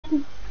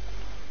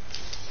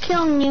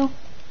Killing you.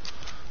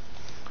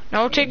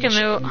 No taking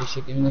loot.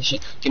 Give me this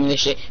shit. Give me this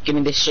shit. Give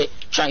me this shit.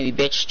 Try me,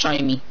 bitch. Try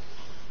me.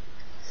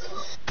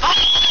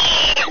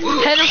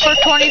 Hit him for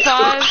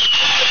 25.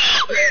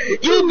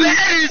 You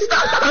better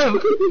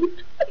stop.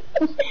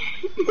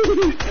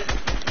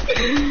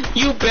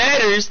 You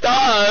better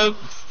stop.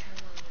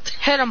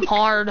 Hit him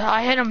hard.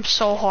 I hit him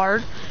so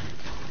hard.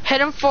 Hit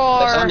him for.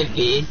 That's on the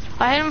kid.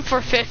 I hit him for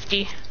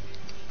 50.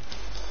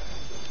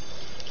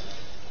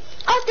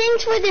 Oh,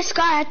 thanks for the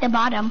scar at the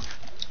bottom.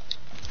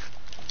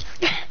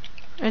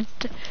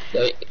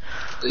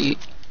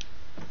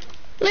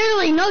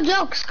 Literally, no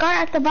joke. Scar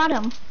at the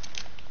bottom.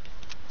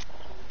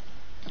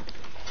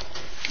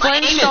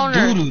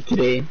 Flintstoner.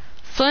 Today.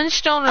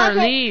 Flintstoner,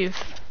 Okay. leave.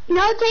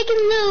 No taking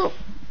loot.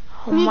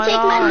 Oh You my take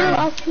my loot, god.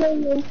 I'll kill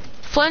you.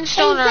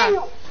 Flintstoner, Hey,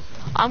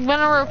 I'm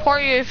gonna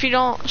report you if you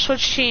don't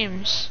switch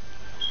teams.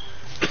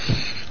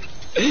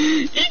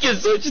 He can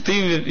switch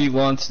team if he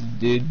wants to,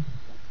 dude.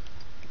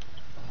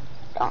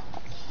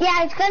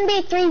 yeah, it's gonna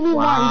be 3v1.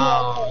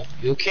 Wow,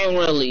 you can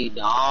really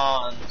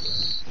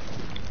dance.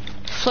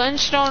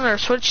 Flintstoner,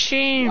 switch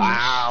teams.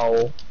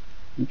 Wow,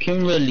 you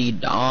can really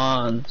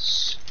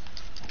dance.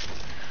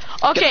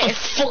 Okay, Get the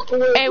fuck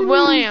away hey from me.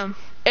 William,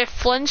 if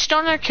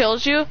Flintstoner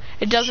kills you,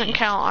 it doesn't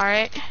count,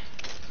 alright?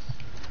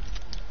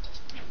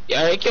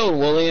 Yeah, I killed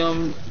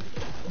William.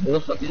 Who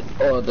the fuck is?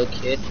 Oh, the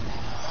kid.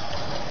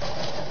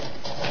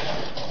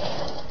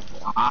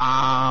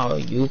 Wow,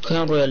 you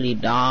can really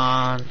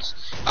dance.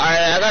 Alright,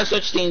 I gotta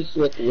switch teams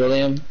with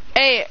William.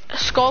 Hey,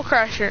 Skull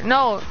Crusher,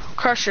 no,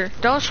 Crusher,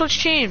 don't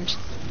switch teams.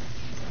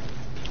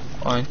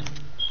 Why?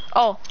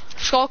 Oh,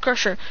 Skull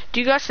Crusher, do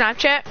you got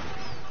Snapchat?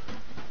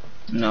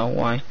 No,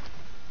 why?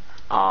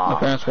 My Aw,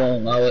 parents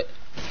won't allow it.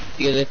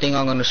 Because they think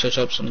I'm gonna search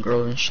up some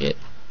girl and shit.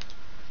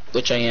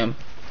 Which I am.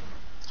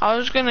 I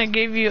was gonna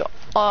give you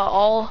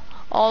all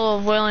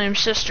of William's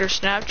sister's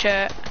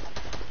Snapchat.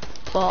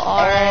 But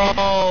alright.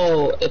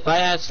 Oh, if I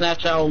had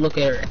Snapchat, I would look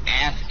at her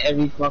ass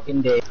every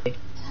fucking day. She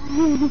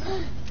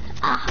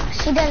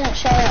doesn't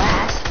show her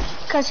ass.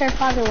 Because her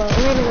father will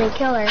literally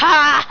kill her.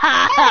 Ha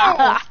ha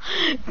ha!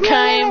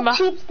 Came, No,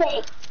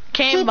 cheapskate.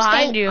 came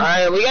behind you.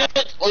 Alright,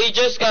 we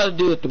just gotta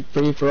do it the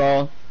free for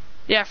all.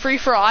 Yeah, free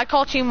for all. I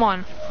call team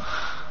 1.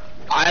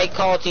 I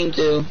call team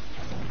 2.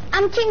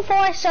 I'm team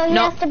 4, so he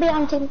No. has to be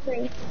on team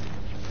 3.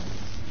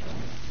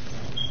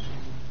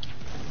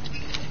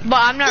 But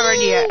I'm not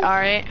ready yet,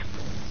 alright?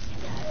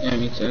 Yeah,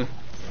 me too.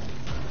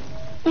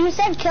 You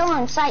said kill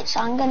on sight,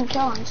 so I'm gonna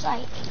kill on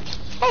sight.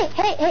 Hey,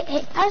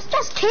 I was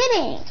just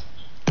kidding.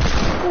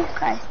 Jesus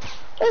Christ.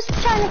 He was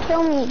trying to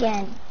kill me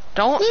again.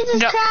 Don't.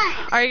 Jesus no- Christ.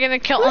 Are you gonna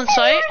kill on Listen,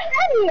 sight?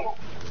 you're an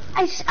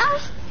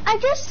idiot. I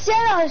just said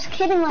I was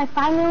kidding like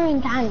 5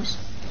 million times.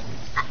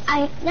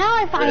 Now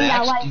I find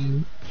out Relax, why.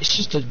 dude. It's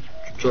just a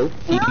joke,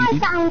 Now I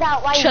dude. found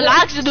out why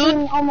Chillax, you're dude.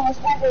 in almost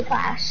every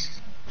class.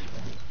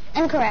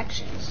 And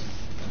corrections.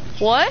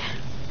 What?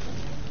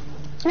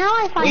 Now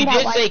I find We out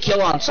did why. say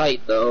kill on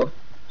sight though.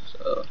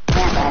 So.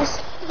 Yeah, guys.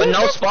 But Who no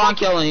just spawn took-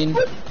 killing.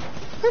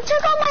 Who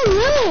took all my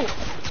loot?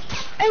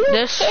 Are you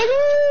This- kidding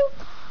me?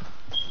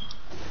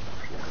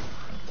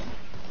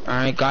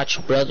 Alright, got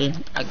you, brother.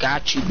 I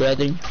got you,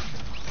 brother.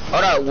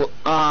 Hold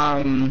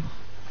up,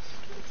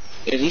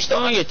 is he still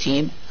on your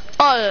team?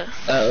 Oh,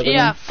 Other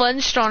yeah, one?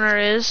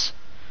 Flintstoner is.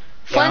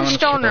 Yeah, I'm gonna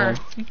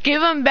Flintstoner,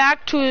 give him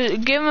back to,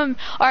 give him,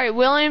 alright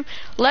William,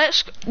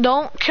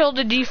 don't kill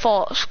the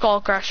default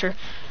Skull Crusher.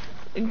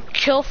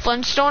 Kill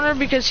Flintstoner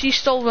because he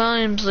stole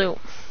William's loot.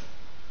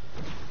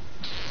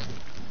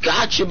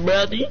 Got you,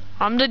 brother.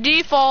 I'm the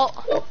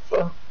default.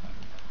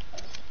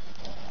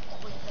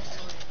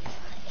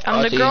 I'm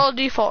Oh, the see? girl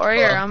default right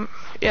here. Oh.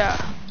 Yeah.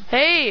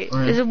 Hey,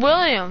 Where? is it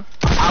William?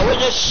 I was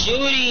just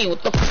shooting.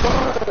 What the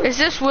fuck? Is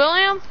this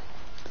William?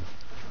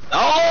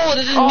 Oh,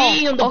 this is Oh,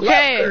 me. I'm the okay,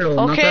 black girl.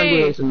 Not trying to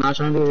okay. be racist. Not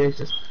trying to be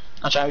racist.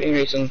 Not trying to be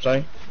racist. I'm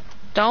sorry.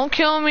 Don't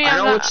kill me. I I'm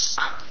know not. it's.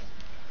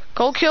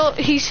 Go kill.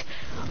 He's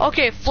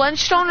okay.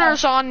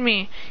 Flintstoner's on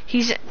me.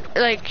 He's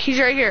right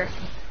here.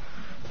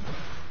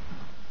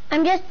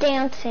 I'm just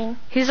dancing.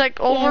 He's like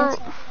over.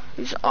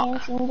 Dancing.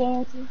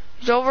 Dancing.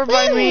 He's over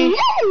by me.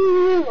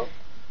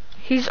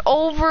 He's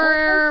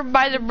over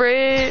by the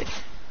bridge.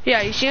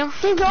 Yeah, you see him?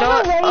 He's No,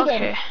 overrated.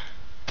 okay.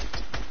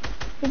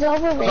 He's Oh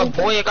overrated.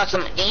 boy, I got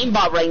some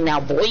aimbot right now,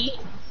 boy.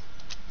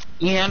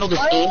 You handle this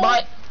Oh.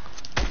 aimbot?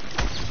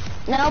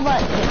 No,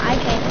 but I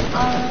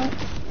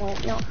can.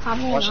 Wait, no,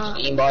 probably Watch not.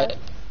 this aimbot.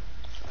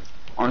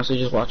 Honestly,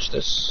 just watch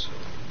this.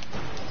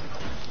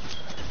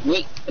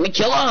 Wait, let me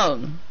kill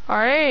him. All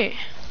right.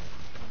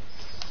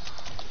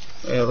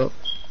 Wait, hold up.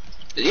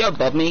 Is he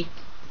above me?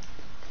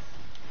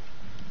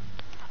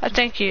 I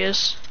think he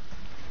is.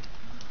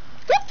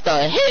 What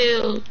the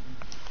hell?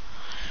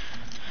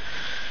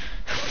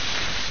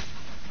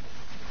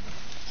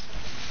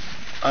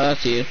 Oh,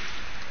 that's you.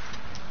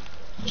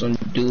 Some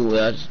dude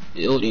that's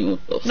building.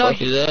 What the No,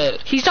 fuck is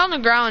that? He's on the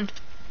ground.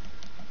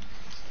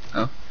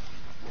 What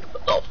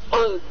the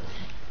fuck?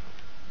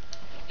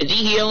 Is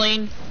he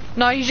healing?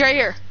 No, he's right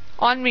here.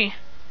 On me.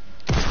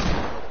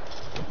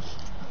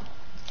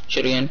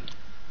 Shoot again.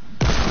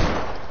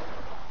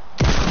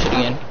 Shoot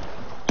again.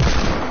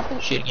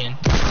 Shoot again.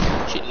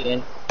 Shoot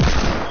again.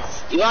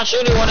 You want to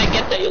shoot it when I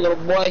get there, you little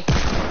boy?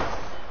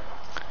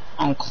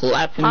 I'm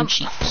clapping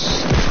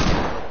cheeks.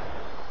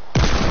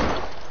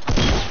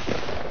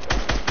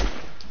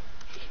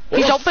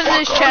 He's opening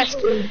his chest.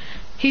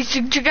 He's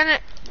gonna.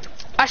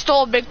 I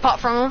stole a big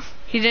pot from him.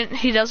 He didn't.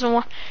 He doesn't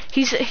want.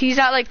 He's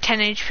at like 10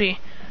 HP.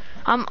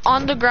 I'm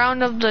on the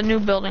ground of the new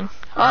building.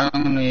 Oh.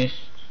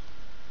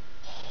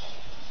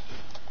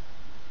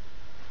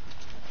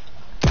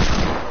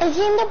 Is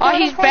he in the Oh,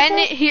 he's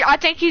bending. I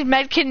think he's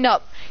medkitting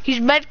up. He's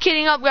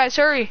medkitting up, guys.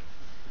 Hurry.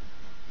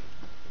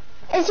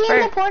 Is he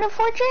in the Porta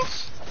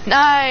Fortress?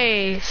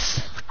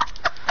 Nice.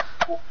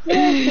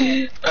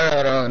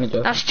 Alright,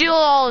 Now steal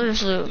all of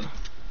his loot.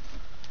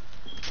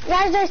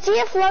 Guys, I see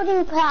a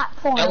floating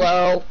platform.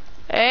 hello.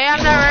 Hey,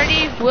 I'm not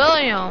ready.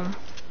 William.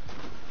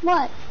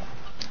 What?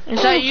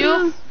 Is that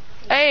you?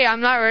 Hey,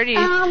 I'm not ready.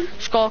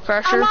 Skull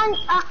Crusher. I'm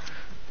Stop.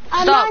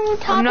 on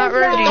top I'm not of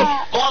ready.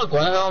 Fuck,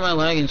 why the hell am I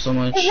lagging so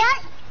much? Is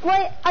that,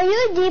 wait, are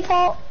you a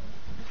default?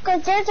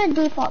 Because there's a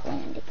default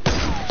landing.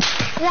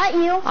 Is that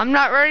you? I'm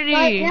not ready.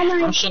 Wait, never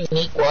mind. I'm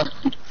Shaniqua.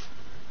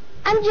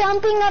 I'm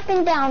jumping up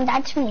and down,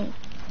 that's me.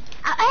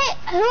 Hey,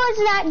 who is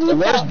that The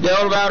worst default?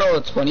 build battle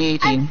of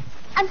 2018.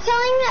 I'm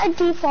killing a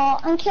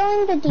default. I'm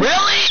killing the default.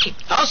 Really?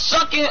 I'll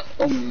suck it.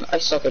 I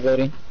suck at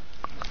building.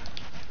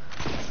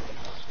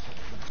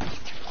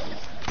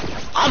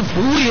 I'm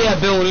booty at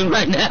building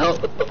right now.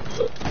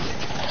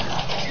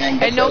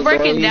 Hey, no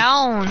breaking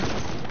down.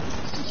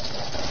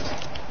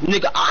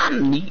 Nigga,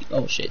 I'm neat.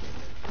 Oh shit.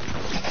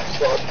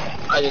 Well,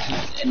 I just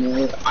used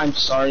anyway. I'm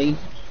sorry.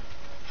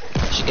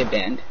 I should get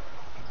banned.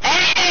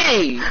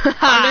 Hey!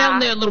 Calm down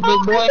there, little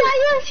big boy. I thought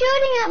you were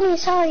shooting at me.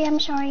 Sorry, I'm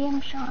sorry,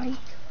 I'm sorry.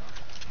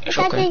 It's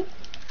okay.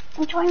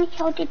 I'm trying to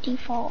kill the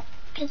default.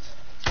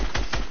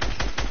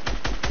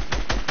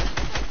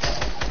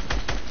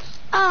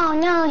 Oh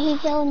no, he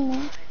killed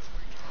me.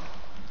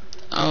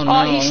 Oh no.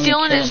 Oh, he's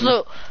stealing his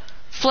loot.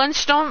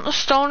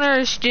 Flintstoner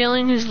is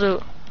stealing his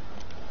loot.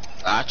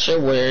 Gotcha,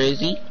 where is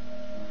he?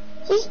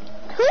 Who's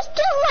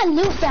stealing my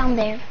loot down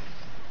there?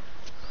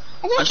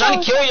 I'm trying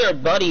to kill your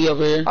buddy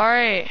over here.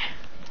 Alright.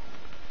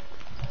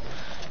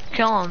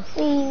 Kill him.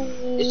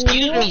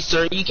 Excuse me,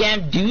 sir, you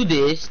can't do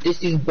this.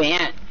 This is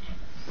banned.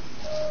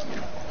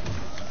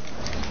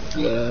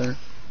 Yeah.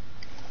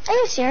 Are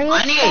you serious?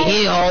 I need a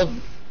heal.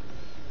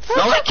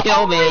 Don't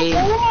kill me.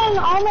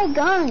 All my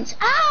guns.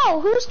 Ow!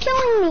 Who's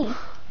killing me?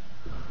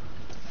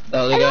 The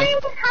other I guy. don't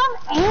even have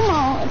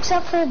ammo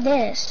except for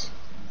this.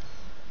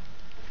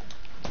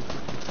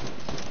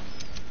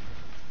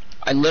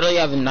 I literally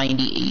have a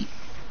 98.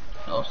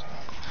 Oh.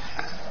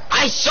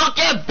 I suck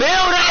at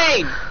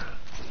building!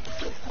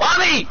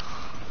 Mommy!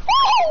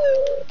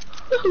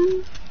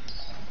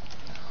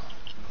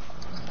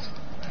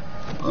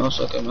 I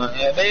suck at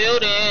my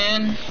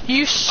building.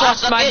 You suck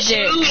my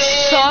dick.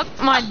 Suck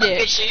my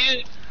dick.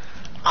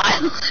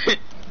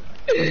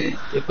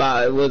 If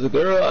I was a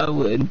girl, I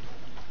would.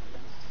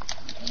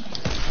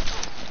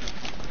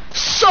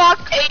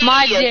 Suck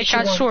my dick,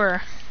 I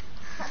swear.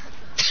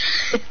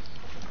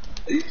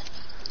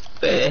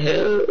 The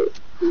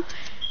hell?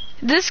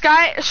 This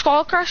guy,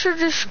 Skull Crusher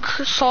just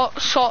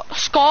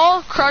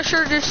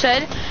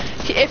said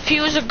if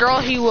he was a girl,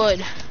 he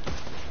would.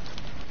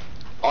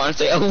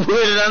 Honestly, I would,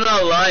 I'm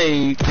not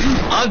lying.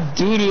 I'm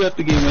doo-doo at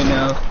the game right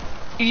now.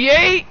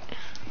 Yay!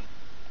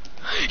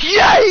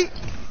 Yay!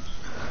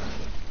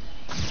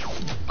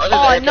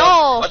 Oh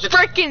no!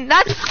 Frickin',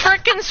 that's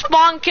frickin'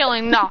 spawn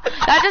killing. No,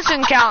 that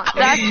doesn't count.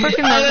 That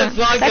frickin' doesn't.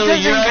 That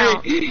doesn't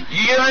count. You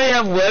already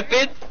have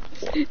weapons,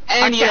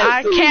 and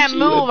I can't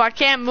move. I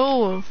can't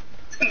move.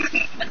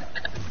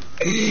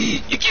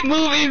 You can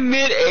move in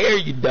mid-air,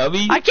 you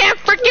dummy. I can't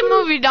frickin'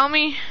 move, you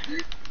dummy.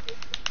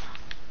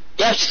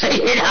 Yes,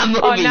 you're not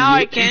moving. Oh, now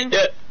I can.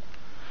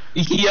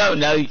 Yeah,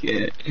 now you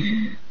can.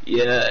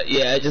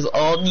 Yeah, just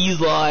all these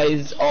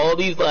lies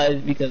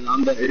because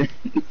I'm better.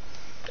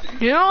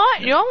 You know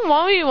what? You don't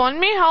 1v1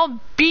 me? I'll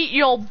beat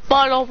your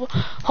butt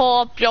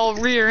up your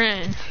rear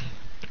end.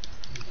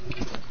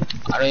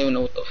 I don't even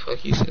know what the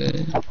fuck you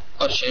said.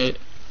 Oh shit.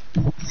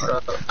 Hold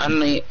up. I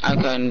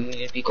kinda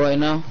need to be quiet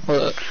now.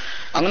 Hold up.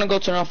 I'm gonna go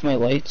turn off my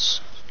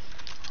lights.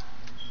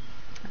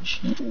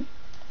 Shit.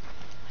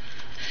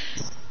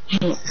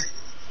 Fuck.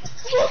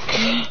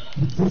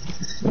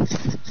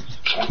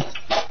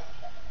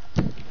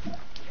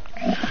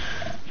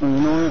 You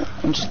know what?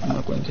 I'm just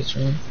gonna go in this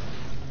room.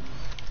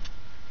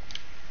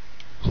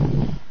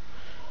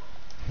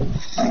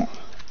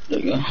 There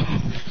you go.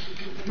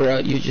 Bro,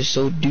 you're just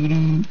so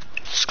doo-doo.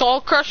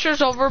 Skull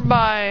Crusher's over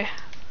by,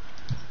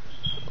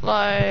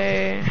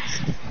 like,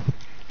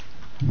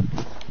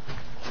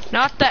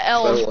 not the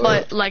L's,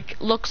 but like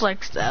looks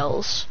like the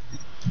L's.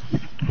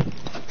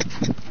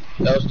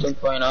 That was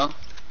 2.0.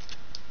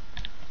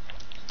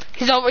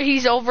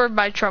 He's over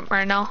by Trump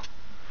right now.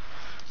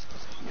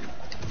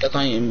 That's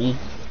not even me.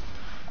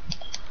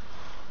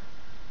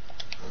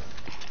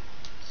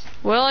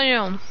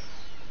 William.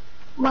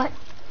 What?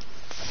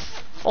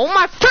 Oh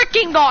my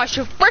freaking gosh,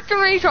 you freaking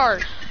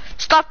retard!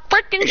 Stop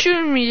freaking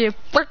shooting me, you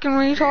freaking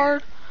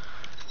retard!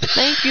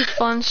 Thank you,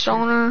 Fun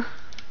Stoner.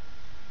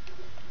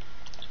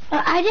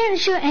 I didn't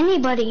shoot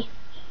anybody.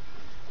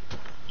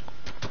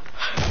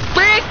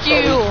 Frick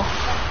you!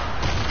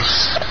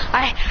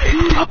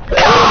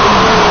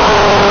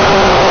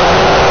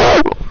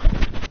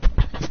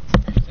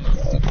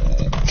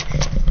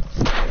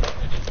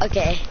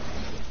 Okay.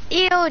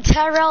 Ew,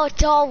 Tyrell,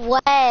 don't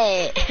wait.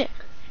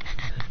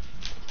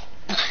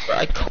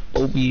 I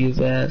Kobe his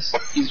ass.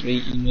 He's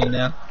rating me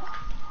now.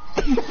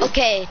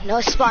 Okay,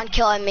 no spawn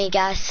killing me,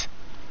 guys.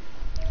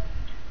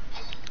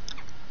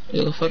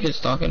 Who the fuck is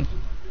talking?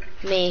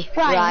 Me,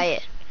 Ryan.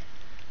 Riot.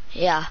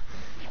 Yeah.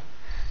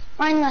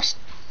 Mine must.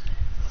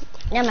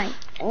 Never mind.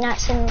 I'm not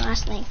saying the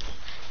last name.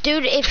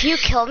 Dude, if you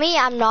kill me,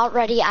 I'm not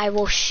ready. I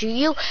will shoot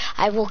you.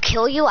 I will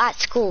kill you at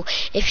school.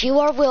 If you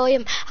are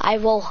William, I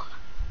will...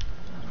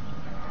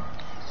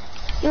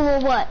 You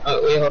will what?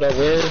 Wait, hold up.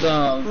 Where's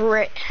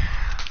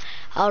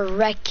I'll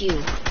wreck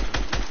you.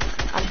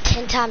 I'm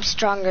 10 times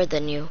stronger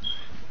than you.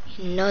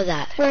 You know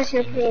that. Where's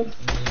your face?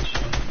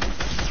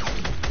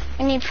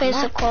 I need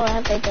physical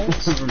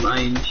evidence.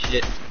 Ryan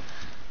shit.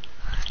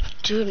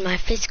 Dude, my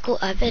physical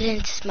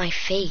evidence is my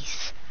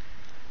face.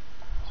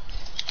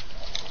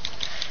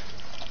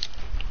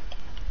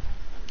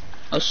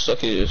 How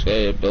sucky is this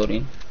guy at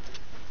building?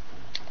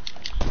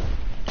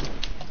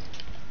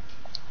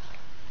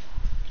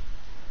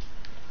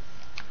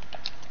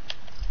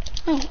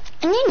 I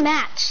need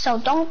mats, so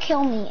don't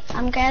kill me.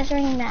 I'm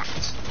gathering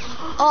mats.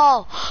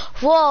 Oh,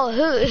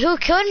 whoa, who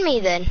killed me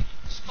then?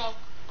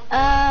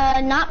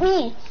 Not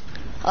me.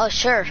 Oh,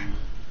 sure.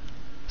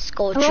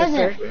 Skull Who was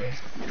Trooper. it?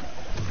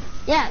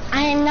 Yeah,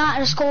 I am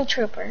not a skull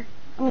trooper.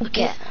 I'm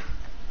Okay. I'm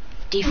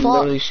Default.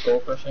 literally skull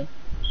person.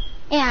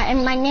 Yeah,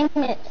 and my name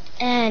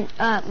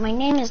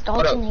is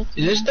Hold Dalton. up.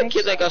 Is this the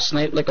kid that got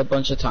sniped like a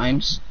bunch of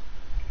times?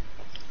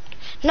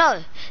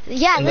 No,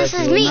 yeah, In this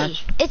that is duel me.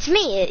 match? It's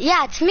me.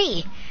 Yeah, it's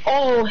me.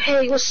 Oh,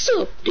 hey, what's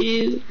up,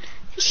 dude?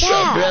 What's Yeah.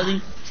 up,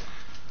 brother?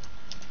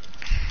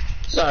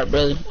 Sorry,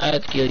 brother. I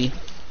had to kill you.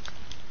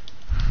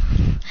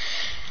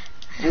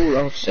 Ooh,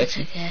 that was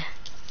sexy. Okay.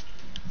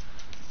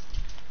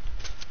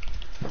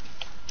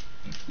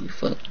 You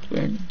fucked,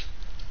 Brandon.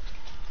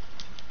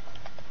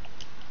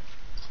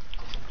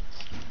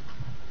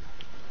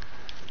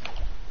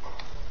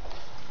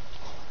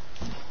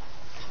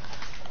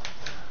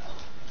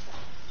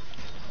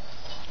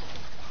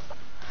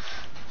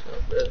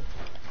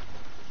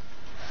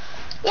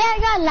 Yeah, I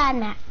got a lot of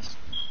mats.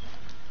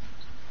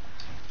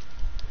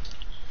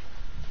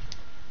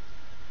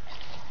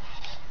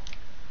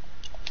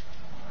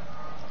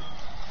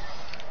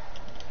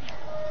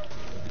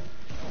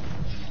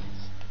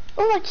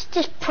 Oh, what's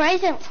this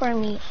present for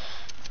me?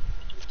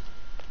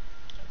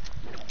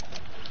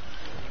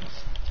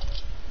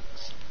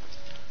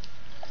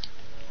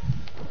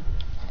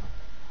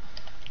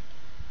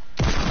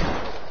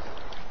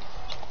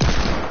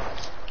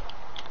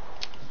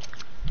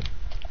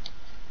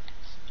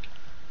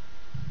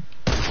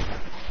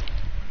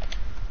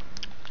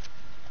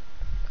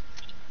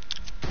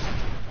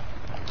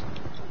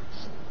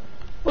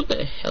 What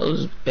the hell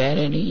is bad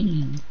at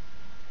eating?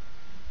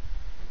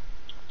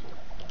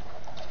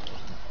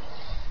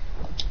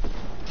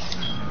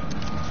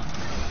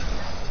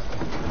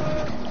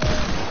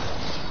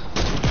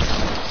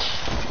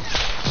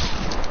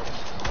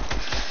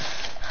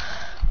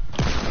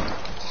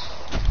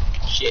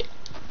 Shit.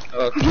 I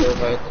got killed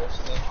by this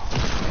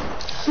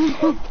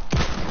thing.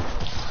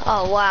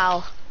 Oh,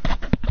 wow.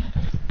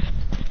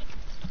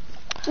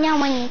 Now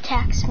when you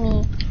text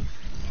me.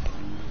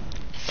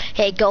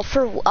 Hey, go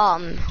for,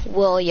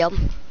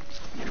 William.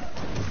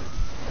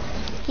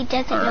 He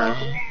doesn't know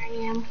who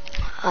I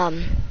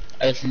am.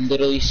 I can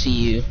literally see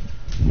you.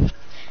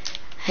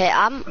 Hey,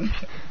 I'm...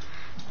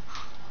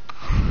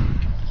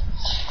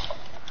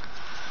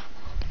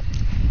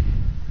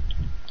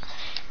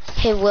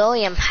 Hey,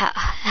 William,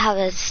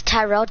 has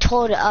Tyrell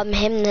told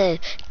him the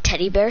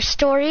teddy bear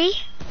story?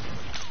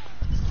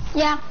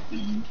 Yeah.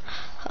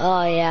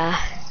 Oh,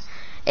 yeah.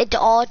 It's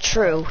all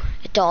true.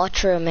 It's all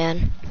true,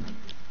 man.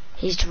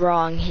 He's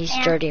wrong. He's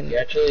Yeah. dirty. You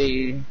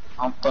actually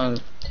humped on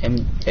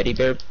him teddy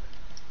bear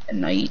at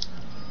night.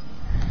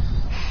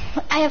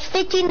 I have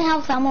 15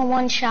 health. I'm a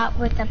one shot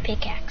with a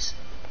pickaxe.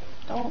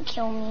 Don't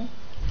kill me.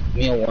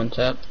 Me a one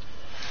tap.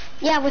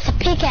 Yeah, with a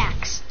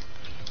pickaxe.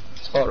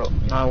 It's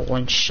called not a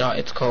one shot.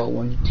 It's called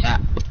one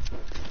tap.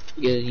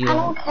 You I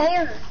don't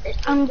care.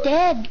 I'm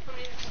dead.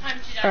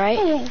 Alright?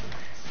 Hey,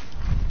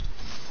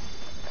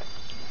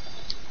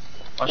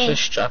 watch Hey. this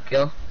trap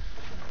kill.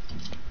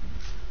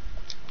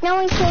 no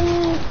one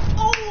can.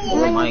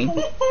 Oh my!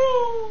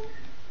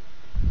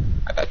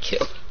 I got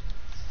killed.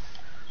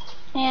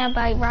 Yeah,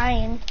 by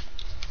Ryan.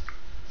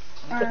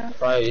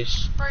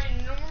 Surprise! Brian,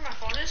 you know where my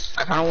phone is?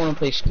 I kind of want to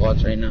play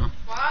squads right now.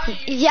 Why?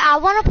 Yeah, I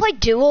want to play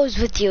duos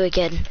with you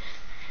again.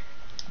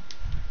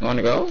 You want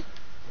to go?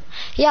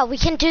 Yeah, we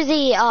can do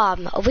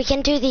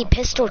the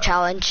pistol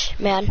challenge,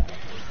 man.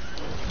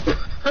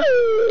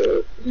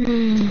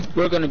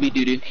 We're gonna be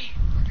doo doo.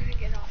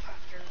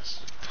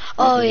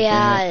 Oh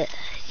yeah,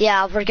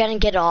 yeah. We're gonna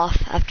get off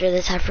after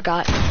this. I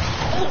forgot.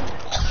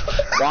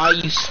 Why are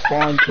you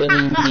spawn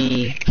killing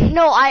me?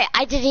 No,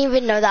 I didn't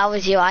even know that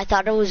was you. I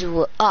thought it was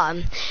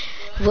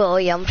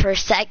William for a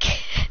sec.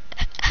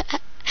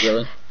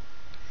 Really?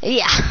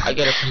 Yeah. I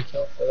get a free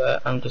kill for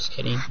that. I'm just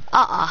kidding.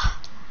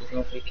 There's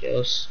no free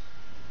kills.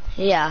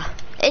 Yeah.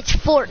 It's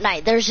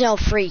Fortnite. There's no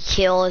free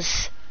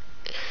kills.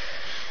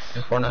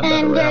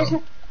 And there's,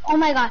 oh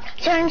my god,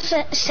 Karen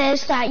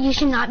says that you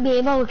should not be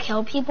able to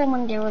kill people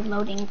when they're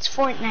reloading. It's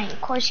Fortnite,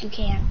 of course you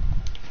can.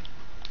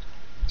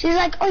 She's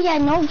like, oh yeah,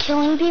 no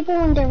killing people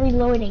when they're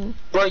reloading.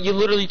 Bro, you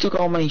literally took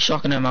all my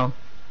shotgun ammo.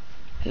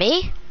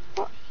 Me?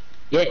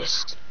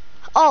 Yes.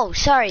 Oh,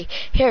 sorry.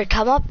 Here,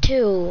 come up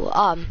to,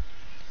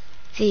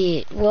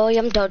 the,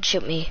 William, don't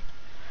shoot me.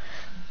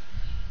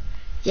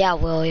 Yeah,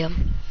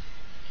 William.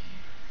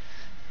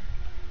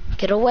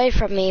 Get away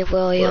from me,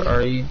 William. Where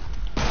are you?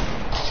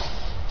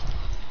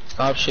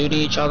 Stop shooting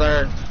each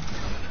other.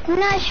 I'm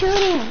not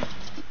shooting.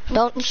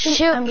 Don't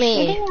shoot I'm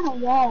me. shooting at a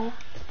wall.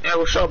 Yeah,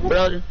 what's up,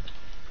 brother?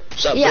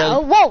 What's up, Yeah,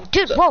 brother? whoa,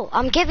 dude, whoa,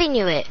 I'm giving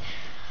you it.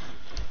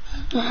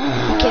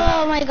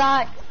 Oh my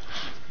god.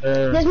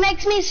 This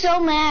makes me so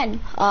mad.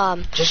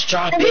 Just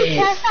drop Every it.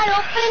 chest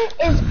I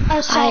open is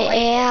assault. I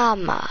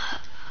am. No.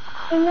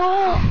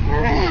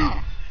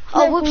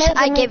 Oh, whoops,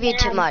 I gave you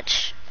too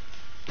much.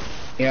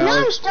 Yeah, No,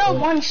 I'm still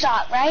one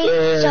shot, right?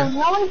 Yeah. So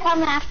no one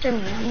come after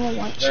me. I'm a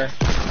one shot.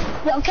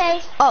 You okay?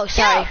 Oh,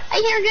 sorry. Yo,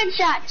 I hear good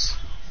shots.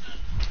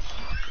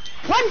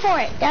 Run for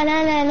it. Da,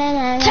 da, da, da,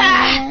 da, da,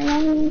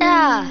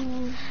 Ah.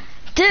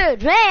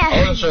 Dude, I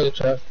man. want to show you,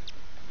 Trev.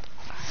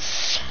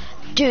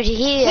 Dude,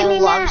 he Give me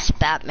loves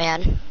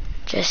Batman.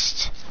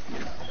 Just,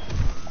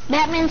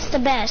 Batman's the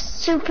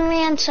best.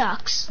 Superman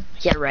sucks.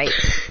 yeah, right.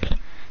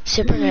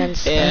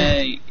 Superman's.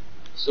 Yeah,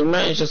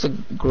 Superman is just a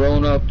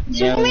grown-up.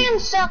 Superman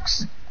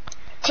sucks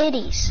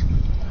titties.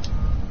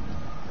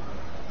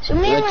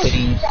 Superman What likes to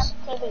titties? suck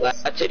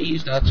titties.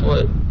 Titties, that's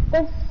what.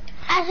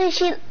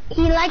 Actually,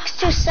 he likes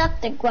to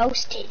suck the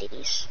gross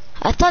titties.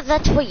 I thought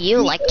that's what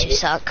you like to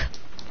suck.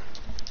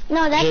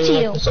 No, that's Yeah,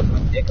 you. that's a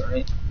dick,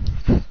 right?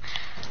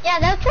 Yeah,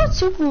 that's what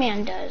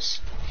Superman does.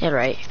 Yeah,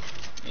 right.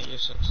 Yeah, you're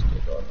so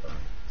stupid, bro.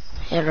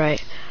 Yeah,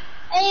 right.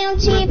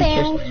 AMC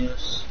bang.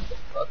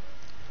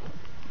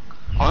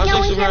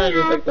 Honestly, Superman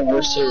is like the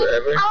worst hero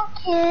ever.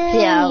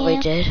 Okay. Yeah, we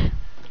did.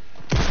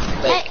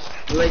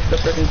 Like the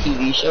freaking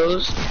TV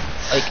shows.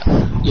 Like,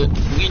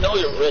 we know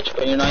you're rich,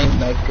 but you're not even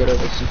that good of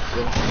a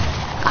superhero.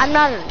 I'm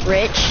not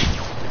rich.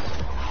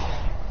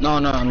 No,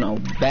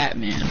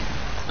 Batman.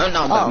 Oh,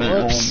 no, Oh,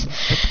 Batman. whoops.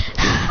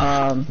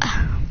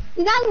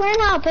 You gotta learn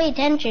how to pay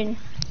attention.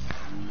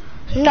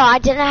 No, I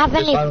didn't have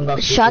Just talking about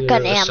any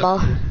shotgun superheroes. ammo.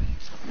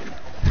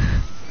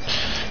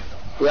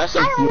 We have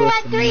some I only heroes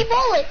had from 3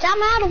 bullets.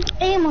 I'm out of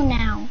ammo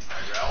now.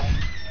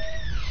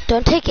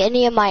 Don't take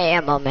any of my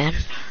ammo, man.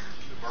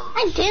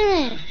 I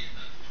didn't.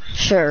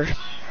 Sure.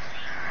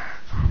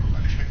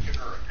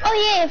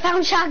 Oh yeah, I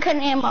found shotgun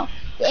ammo.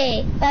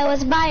 Yay, that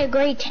was by a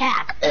great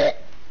tack.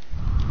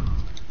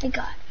 My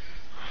god.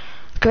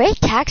 Great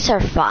tacks are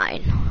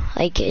fine.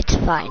 Like, it's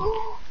fine.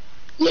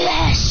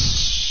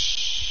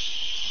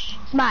 Yes!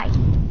 Bye.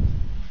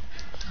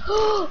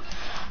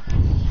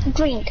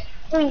 Drink.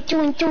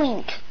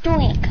 Drink.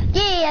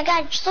 Yay, I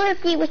got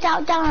Slurpee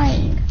without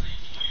dying.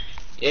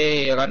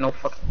 Yeah, I got no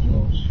fucking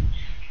heals.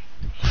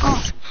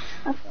 Oh,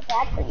 I feel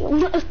bad for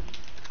you.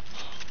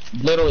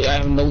 Literally, I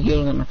have no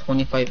healing on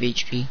 25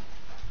 HP.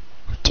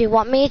 Do you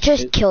want me to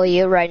just kill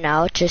you right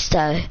now? Just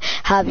to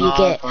have you Nah,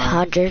 get fine.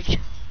 100?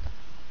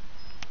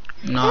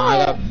 Nah,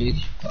 I got big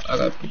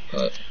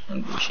cut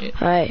and big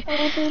shit. Alright.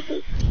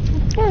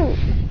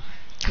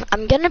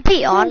 I'm gonna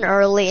be on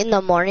early in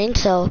the morning,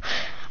 so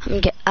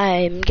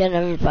I'm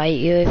gonna invite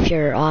you if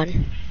you're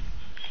on.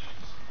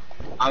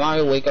 I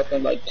might wake up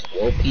at like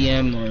 12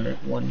 p.m. or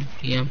 1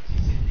 p.m.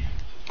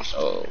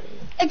 So,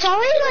 It's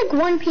already like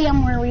 1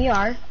 p.m. where we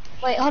are.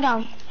 Wait, hold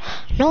on.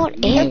 No,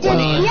 it ain't.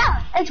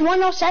 Yeah, it's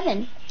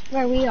 1:07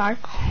 where we are.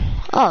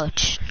 Oh,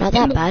 not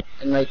that bad.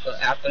 in like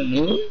the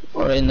afternoon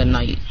or in the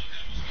night?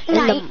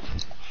 Night.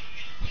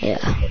 Yeah.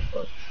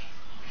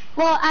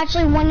 Well,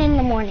 actually 1 in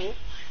the morning.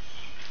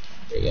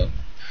 There you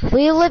go.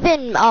 We live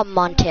in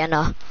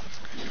Montana.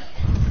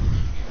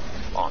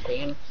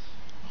 Montana.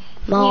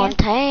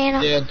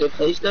 Montana. Yeah, good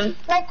place then?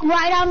 Like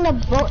right on the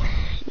boat.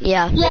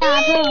 Yeah. Yeah,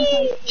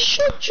 I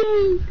Shoot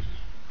you.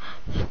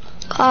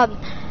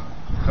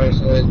 Okay,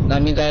 so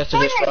that means I have to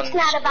just run. It's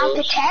not about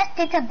the test,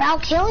 it's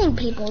about killing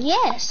people,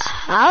 yes.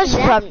 I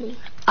Exactly.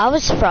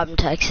 was from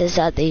Texas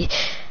at the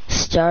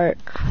start.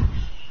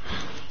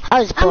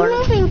 I was I'm born.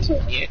 moving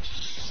to, Yeah.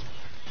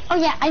 oh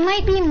yeah, I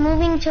might be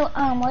moving to,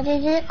 what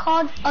is it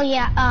called? Oh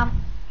yeah,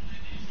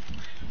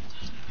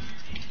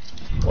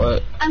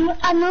 What?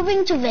 I'm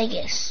moving to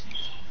Vegas.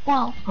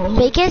 Wow.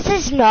 Vegas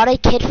is not a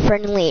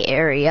kid-friendly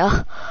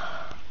area.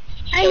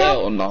 I know.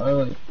 Hell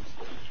no.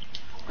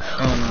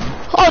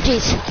 Oh Oh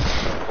jeez.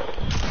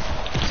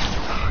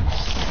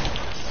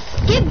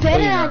 Get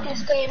better at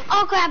this game.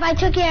 Oh crap, I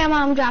took your ammo,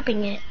 I'm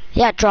dropping it.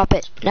 Yeah, drop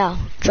it. No,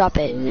 drop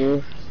it.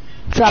 no.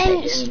 Drop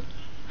And- it.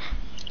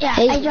 Yeah,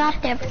 Hey. I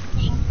dropped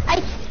everything.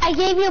 I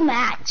gave you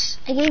mats.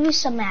 I gave you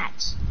some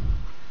mats.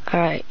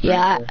 Alright,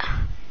 yeah.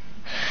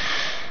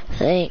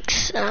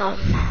 Thanks.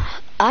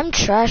 I'm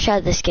trash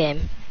at this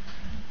game.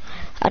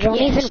 I don't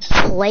Yes. even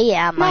play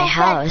at my No,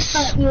 house.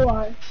 but you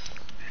are.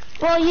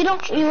 Well, you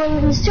don't.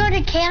 You sort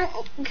of can't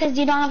because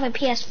you don't have a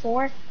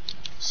PS4.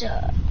 So.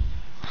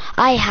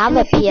 I have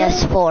a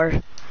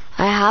PS4.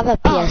 I have a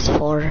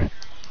PS4.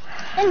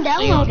 Then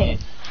download it.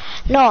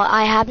 No,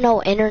 I have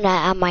no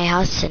internet at my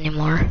house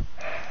anymore.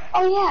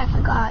 Oh yeah, I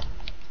forgot.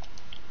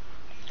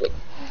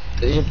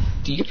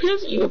 Do your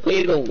parents even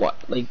play the what,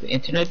 like the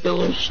internet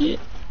bill or shit?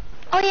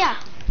 Oh yeah.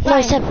 No, I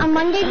Ryan, said- on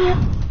Monday.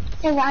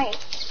 Hey Ryan.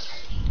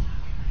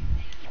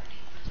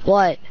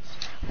 What,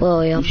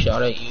 William? Who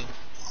shot at you?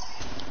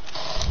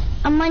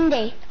 On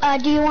Monday.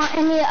 Do you want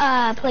any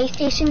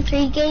PlayStation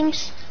 3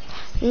 games?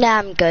 Nah,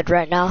 I'm good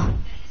right now.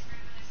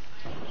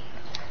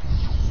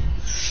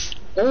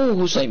 Oh,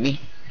 who sniped me?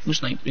 Who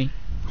sniped me?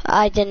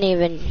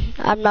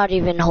 I'm not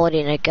even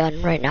holding a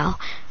gun right now.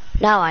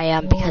 Now I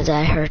am because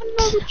I hurt.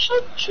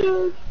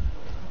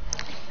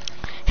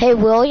 Hey,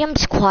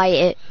 William's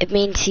quiet. It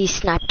means he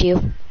snapped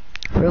you.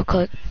 Real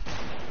quick.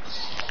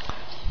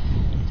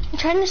 I'm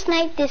trying to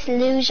snipe this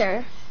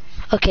loser.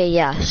 Okay,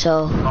 yeah,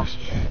 so.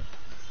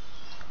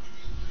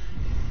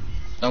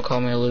 Don't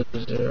call me a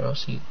loser, or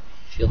else you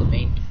feel the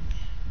pain.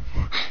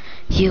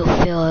 You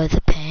feel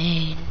the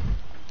pain.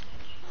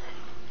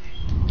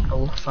 I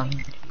will find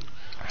you.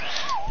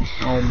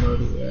 I'll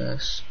murder your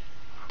ass.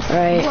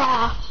 Alright.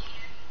 Bruh.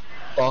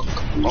 Fuck.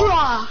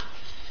 Bruh.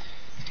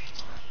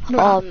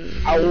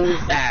 How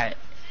was that?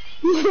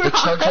 The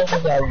chug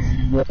was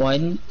at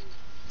 1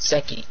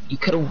 second. You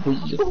could have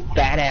waited your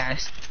fat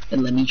ass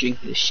and let me drink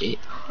this shit.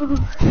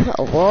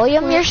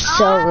 William, you're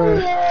so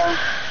rude.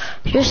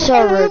 You're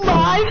so rude.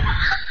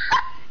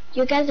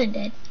 You guys are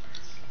dead.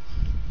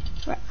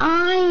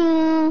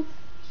 I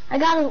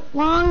got a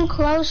long,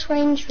 close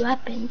range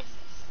weapon.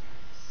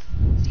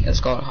 It's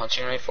called a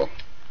hunting rifle.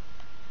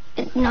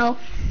 No,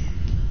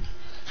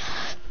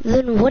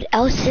 Then what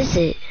else is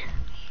it?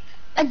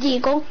 a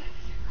deagle.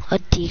 A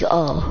D.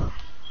 Oh.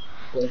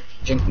 Well,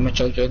 drink my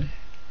chug jug.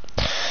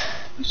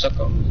 You suck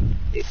on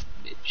me,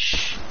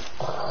 bitch.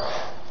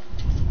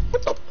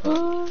 What the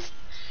fuck?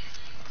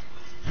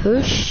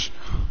 Whoosh.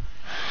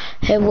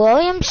 Hey,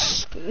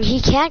 Williams,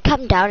 he can't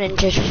come down and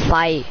just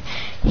fight.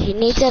 He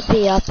needs to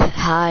be up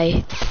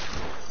high.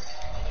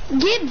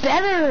 Get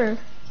better.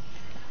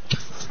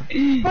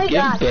 my Get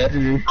God.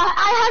 better.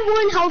 I had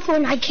 1 health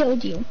when I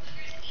killed you.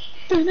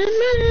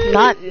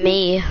 Not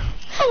me.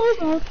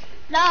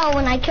 No,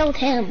 when I killed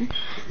him.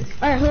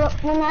 Or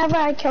whenever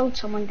I killed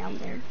someone down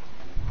there.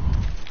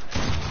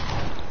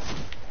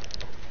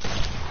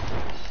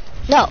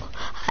 No,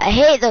 I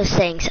hate those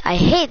things. I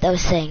hate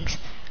those things.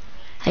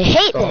 I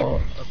hate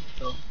them. Go.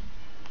 Go.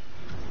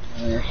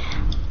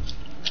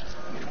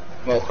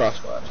 Well,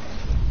 crossbar.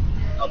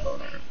 I'll go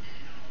there.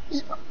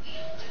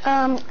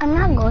 I'm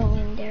not going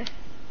in there.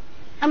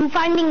 I'm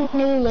finding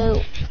new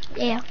loot.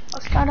 Yeah,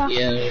 I'll start off.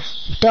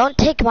 Yes. Don't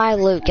take my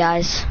loot,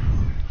 guys.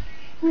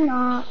 I'm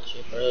not.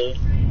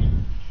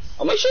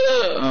 I'll make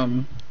sure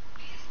that,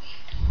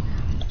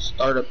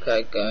 starter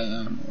pack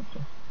guy,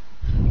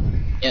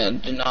 yeah,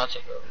 do not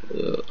take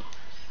a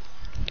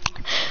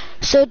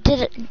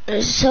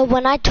So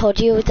when I told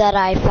you that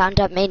I found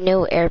out my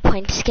new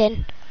airplane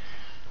skin,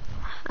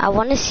 I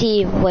want to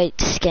see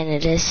what skin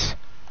it is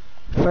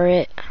for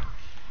it.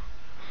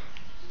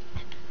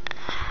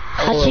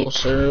 How'd Hello, you?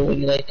 sir. Would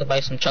you like to buy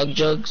some chug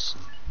jugs?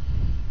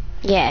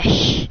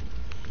 Yes.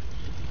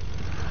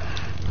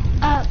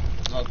 Oh,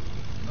 okay.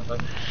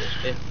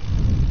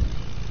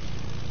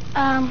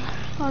 That's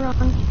Hold on.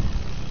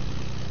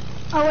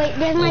 Oh wait,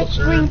 there's my Hello,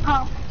 sir. green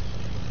pump.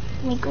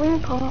 My green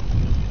pump.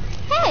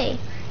 Hey!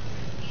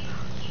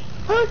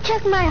 Go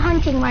check my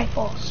hunting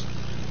rifles.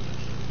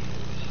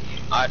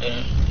 I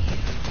didn't.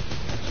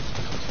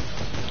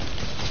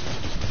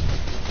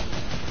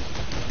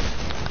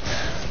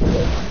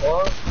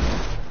 What?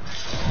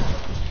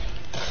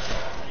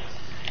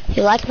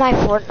 You like my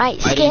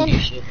Fortnite I didn't do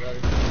skin? shit,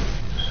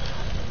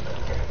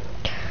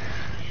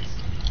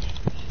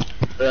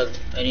 brother.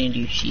 I didn't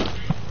do shit.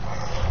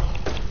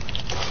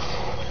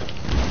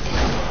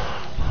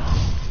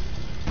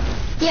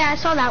 Yeah, I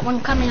saw that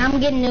one coming. I'm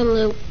getting new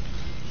loot.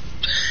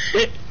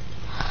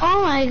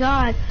 Oh my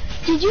God!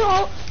 Did you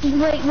all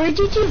wait? Where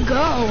did you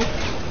go?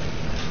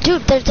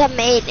 Dude, there's a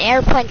main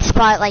airplane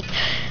spot, like,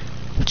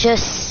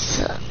 just,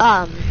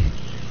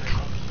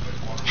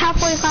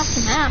 Halfway across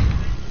the map.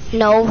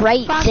 no,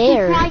 right Frosty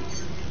there.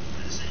 Flights.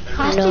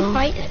 No.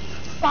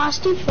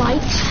 Frosty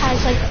Flights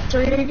has like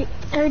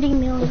 30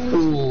 million.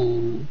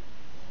 Ooh.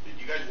 Did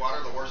you guys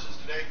water the horses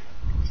today?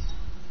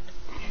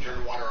 Did you turn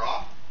the water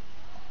off?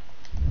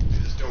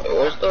 Is it still Wait,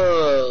 where's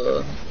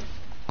the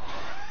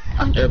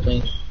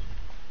airplane?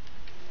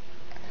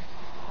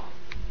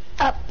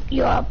 Up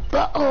your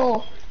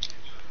butthole.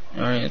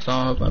 Alright, it's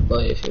not up my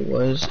butt. If it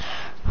was,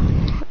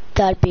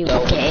 That'd be that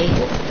would be okay.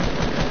 cool.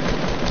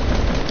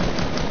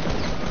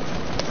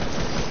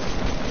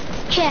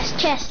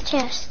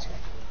 Chest.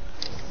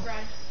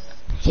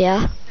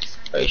 Yeah.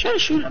 Are you trying to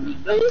shoot at me,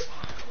 brother?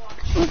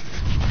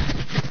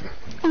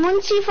 I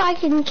want to see if I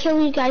can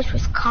kill you guys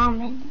with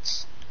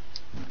commons.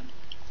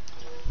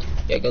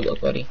 Yeah, good luck,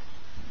 buddy.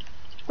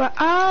 Where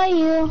are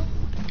you?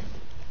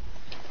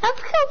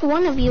 I've killed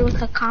one of you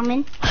with a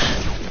common.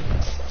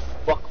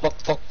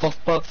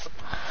 Fuck.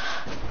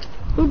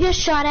 Who just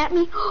shot at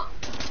me?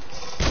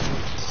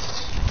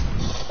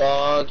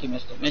 Fuck, you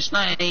messed up my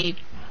snipe.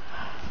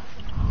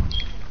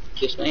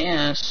 Kiss my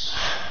ass.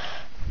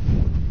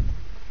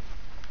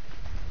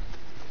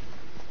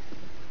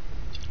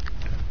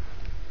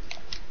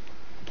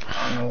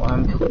 I don't know why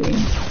I'm quitting.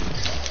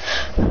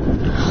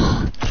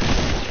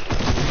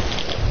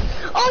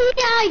 Oh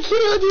yeah, I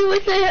killed you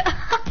with a...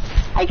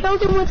 I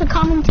killed him with a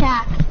common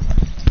tap.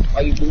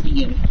 Why are you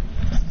bullying?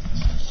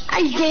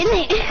 I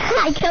didn't.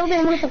 I killed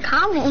him with a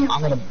common.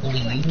 I'm gonna bully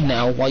you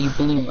now. Why are you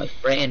bullying my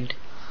friend?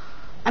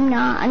 I'm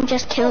not. I'm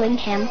just killing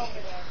him.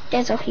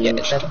 There's a Yeah,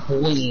 huge. that's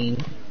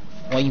bullying.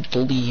 Why you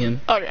bully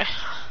him? Okay.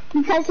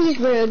 Because he's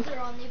rude.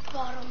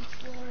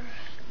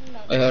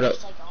 Wait, hold up.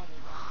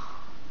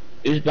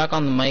 Who's back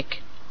on the mic?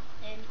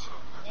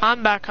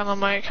 I'm back on the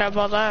mic. How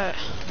about that?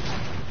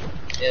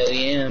 Hell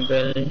yeah,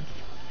 brother.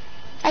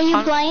 Are you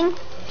I'm- playing?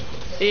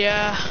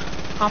 Yeah.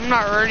 I'm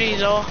not ready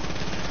though.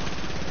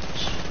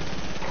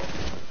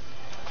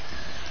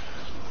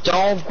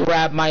 Don't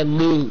grab my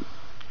loot.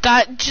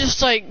 That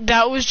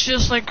was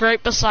just like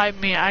right beside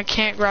me. I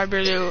can't grab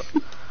your loot.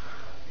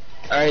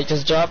 Alright,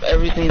 just drop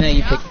everything that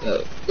you picked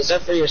up.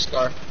 Except for your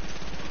scar.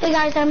 Hey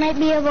guys, I might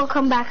be able to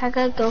come back. I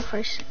gotta go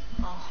first.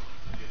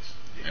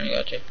 I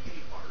got you.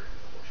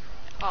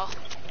 Oh.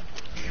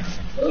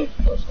 Oh.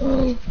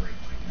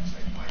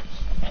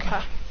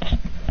 Okay.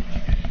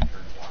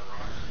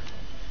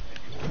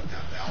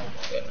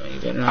 Okay, no, you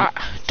better not.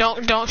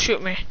 Don't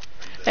shoot me.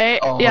 Hey,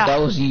 Oh, yeah. that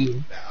was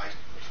you. That ice went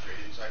straight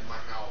inside my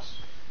house,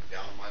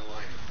 down my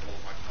line, and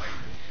pulled my pipe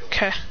and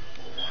killed Okay.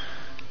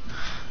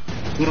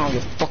 You don't have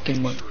your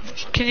fucking money.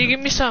 Can you give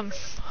me some?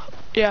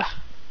 Yeah.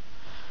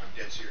 I'm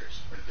dead serious.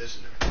 But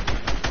listen to me.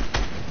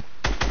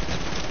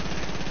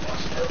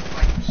 Lost our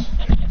pipes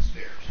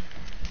upstairs.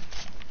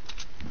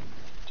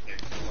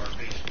 And fill our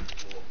basement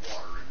full of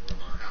water and run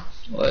our house.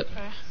 What? Okay.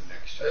 The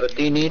next time What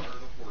do you need? water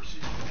the horses,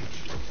 make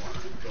sure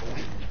water go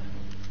in.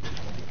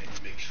 And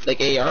you make sure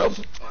Like AR?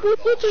 the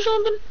What or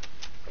something?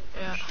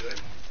 Yeah.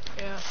 Understood?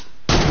 Yeah. So,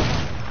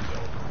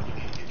 you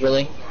need to get your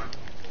Really? clothes on,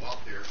 go out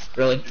there,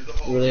 Really? do the You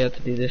hose, really have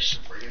to do this?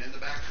 bring it in the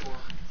back door, and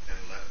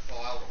let it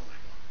fall out all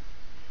night.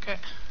 Okay.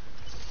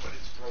 But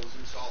it's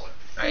frozen solid.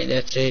 Alright,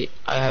 that's it.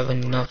 I have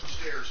enough.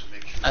 Upstairs and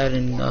make sure I had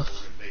there's water enough. in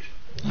the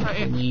basement.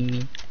 Alright.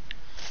 Me.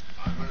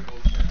 I'm gonna go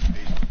check the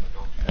basement, but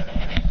don't do that.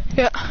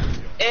 Yeah.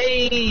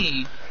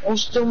 Hey! I'm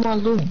still my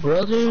loot,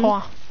 brother. Hold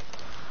on.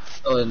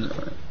 Oh, no.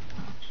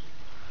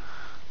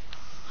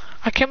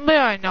 I can't believe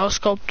I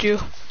no-scoped you.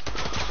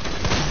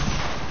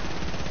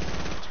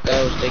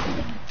 I was taking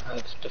it. I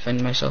had to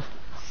defend myself.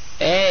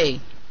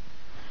 Hey!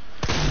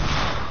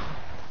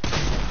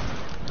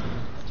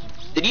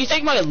 Did you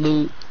take my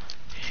loot?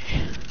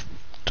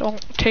 Don't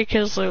take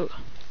his loot.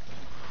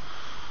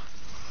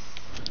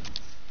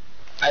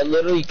 I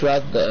literally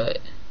grabbed the...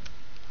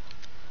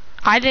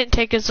 I didn't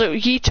take his loot.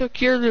 He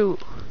took your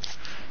loot.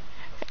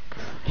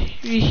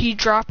 He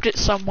dropped it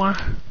somewhere.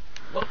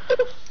 What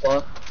the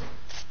fuck?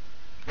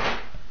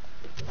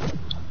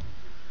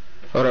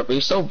 Hold up, are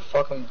you still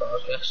fucking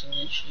broadcasting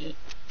this shit?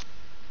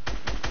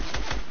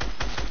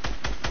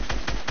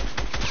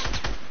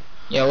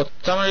 Yeah, what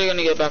time are you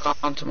gonna get back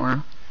on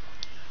tomorrow?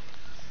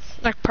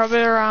 Like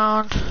probably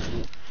around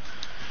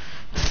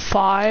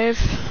 5.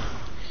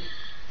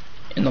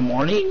 In the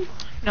morning?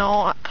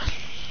 No.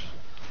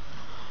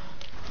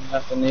 In the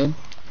afternoon?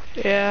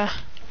 Yeah.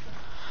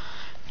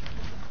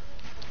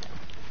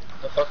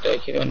 The fuck do I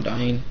keep on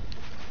dying?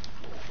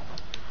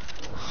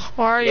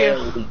 Where are There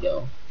you? we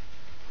go.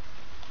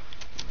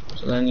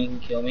 So then you can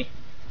kill me.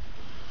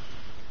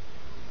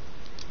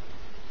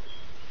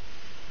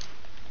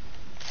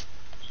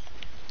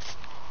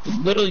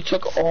 You literally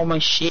took all my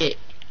shit.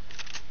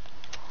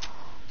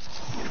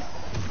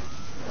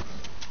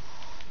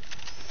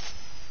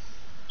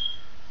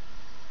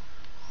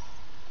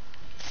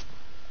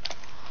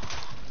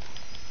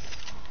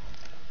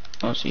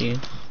 I'll see you.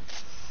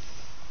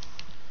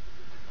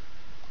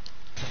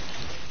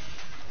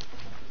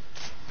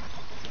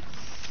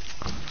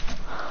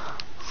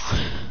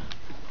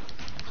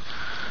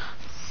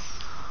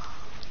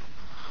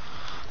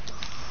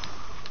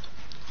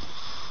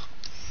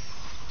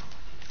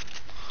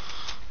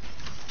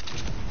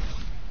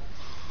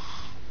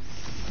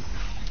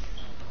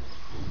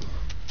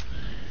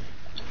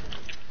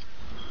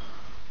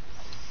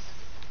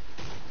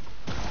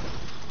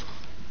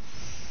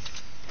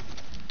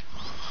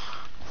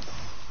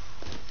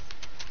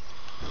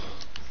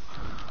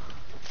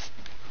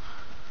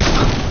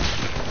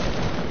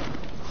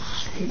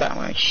 About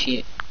my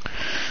shit.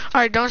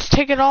 Alright, don't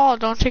take it all.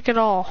 Don't take it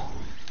all.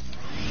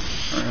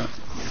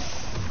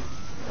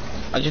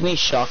 I just need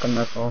shotgun,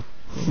 that's all.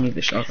 I need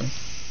the shotgun.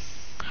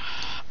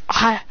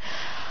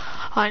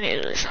 I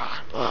need a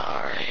shotgun, but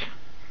alright.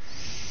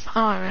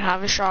 I don't even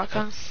have a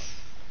shotgun.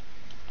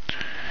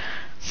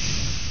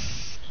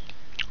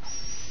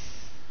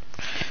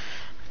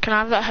 Can I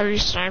have that heavy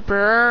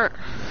sniper?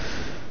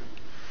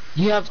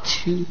 You have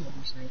 2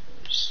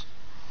 snipers.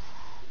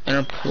 And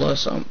a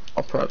plus, I'm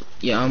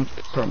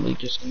probably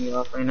just gonna get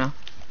off right now.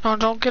 No,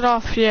 don't get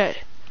off yet.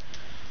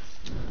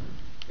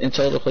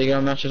 Until the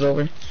playground match is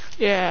over?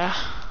 Yeah.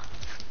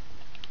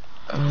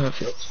 I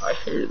feel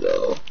tired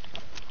though.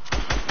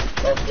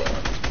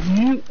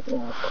 Okay.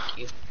 Oh, fuck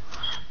you.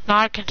 Now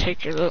I can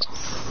take your loot.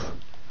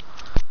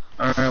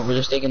 Alright, we're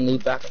just taking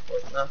loot back and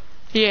forth now.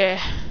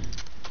 Yeah.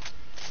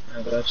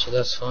 I got you,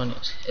 that's fun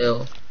as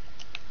hell.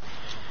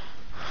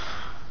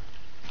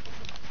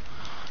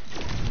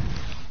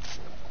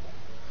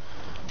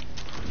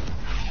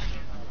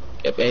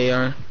 Yep,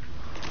 AR.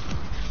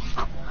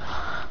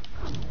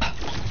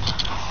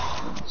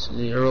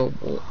 0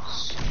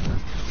 bullets.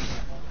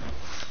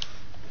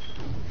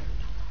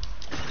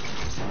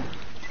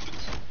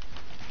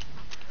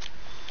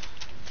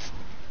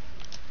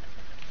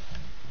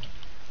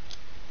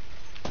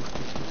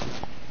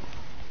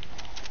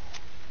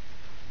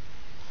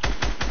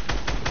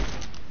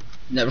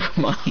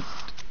 Never mind.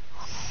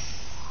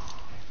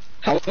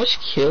 How much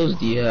kills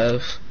do you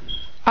have?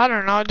 I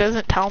don't know, it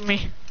doesn't tell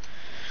me.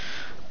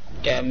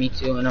 Yeah, me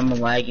too, and I'm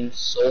lagging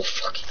so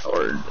fucking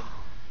hard.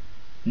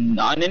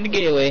 Not in the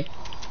gateway.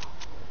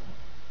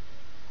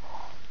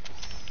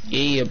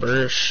 Yeah,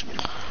 burst.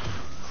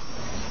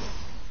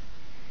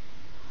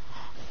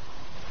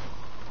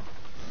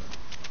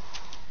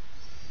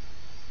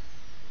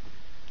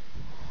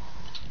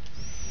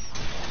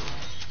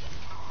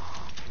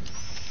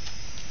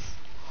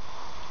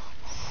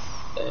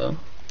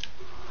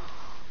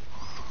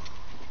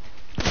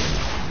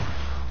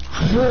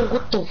 Whoa,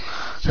 what the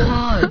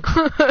fuck?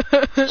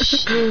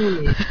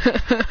 Shit.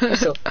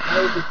 That's a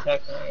fire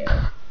attack I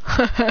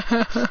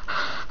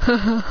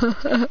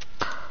am.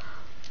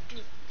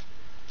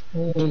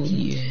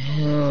 Holy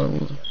hell.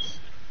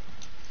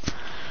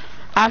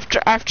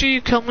 After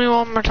you kill me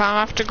one more time, I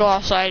have to go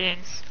outside and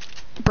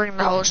bring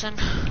the hose in.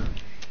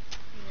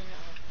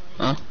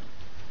 Huh?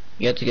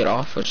 You have to get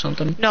off or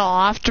something? No,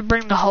 I have to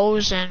bring the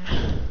hose in.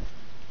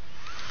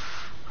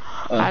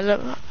 I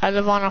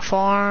live on a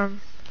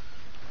farm.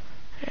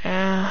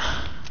 Yeah.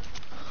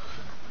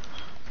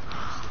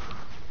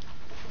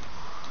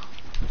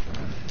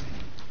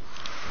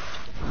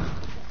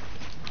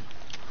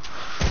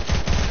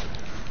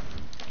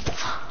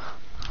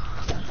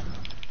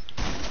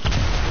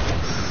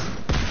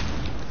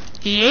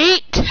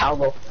 Yeet! How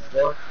the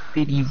fuck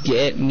did you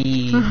get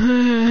me?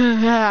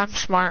 Yeah, I'm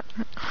smart.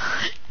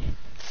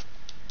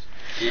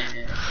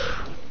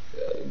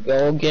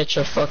 Go get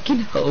your fucking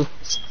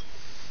hose.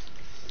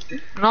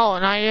 No,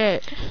 not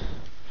yet.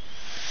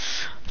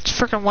 It's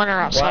freaking winter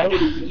Why outside.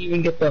 would you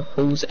even get the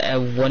hose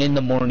at 1 in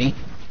the morning?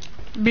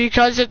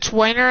 Because it's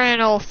winter and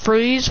it'll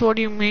freeze, what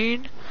do you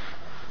mean?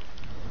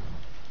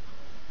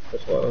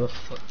 That's why the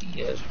fuck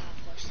he is.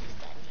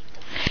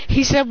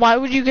 He said, why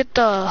would you get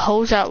the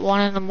hose at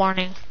 1 in the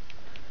morning?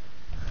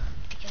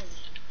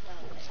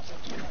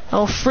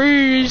 It'll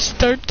freeze,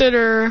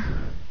 da-da-da.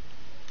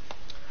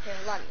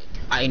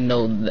 I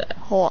know that.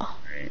 Hold on.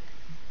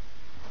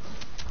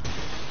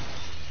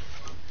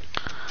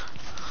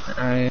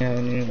 I have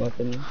any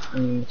weapon,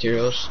 any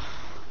materials.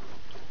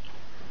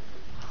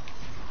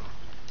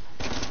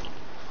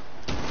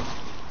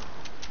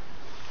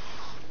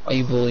 Why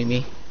you bully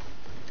me?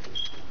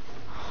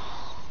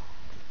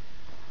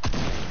 Oh,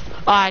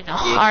 I know.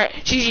 Alright,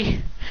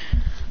 GG.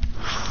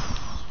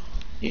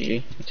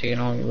 GG, I'm taking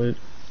all your loot.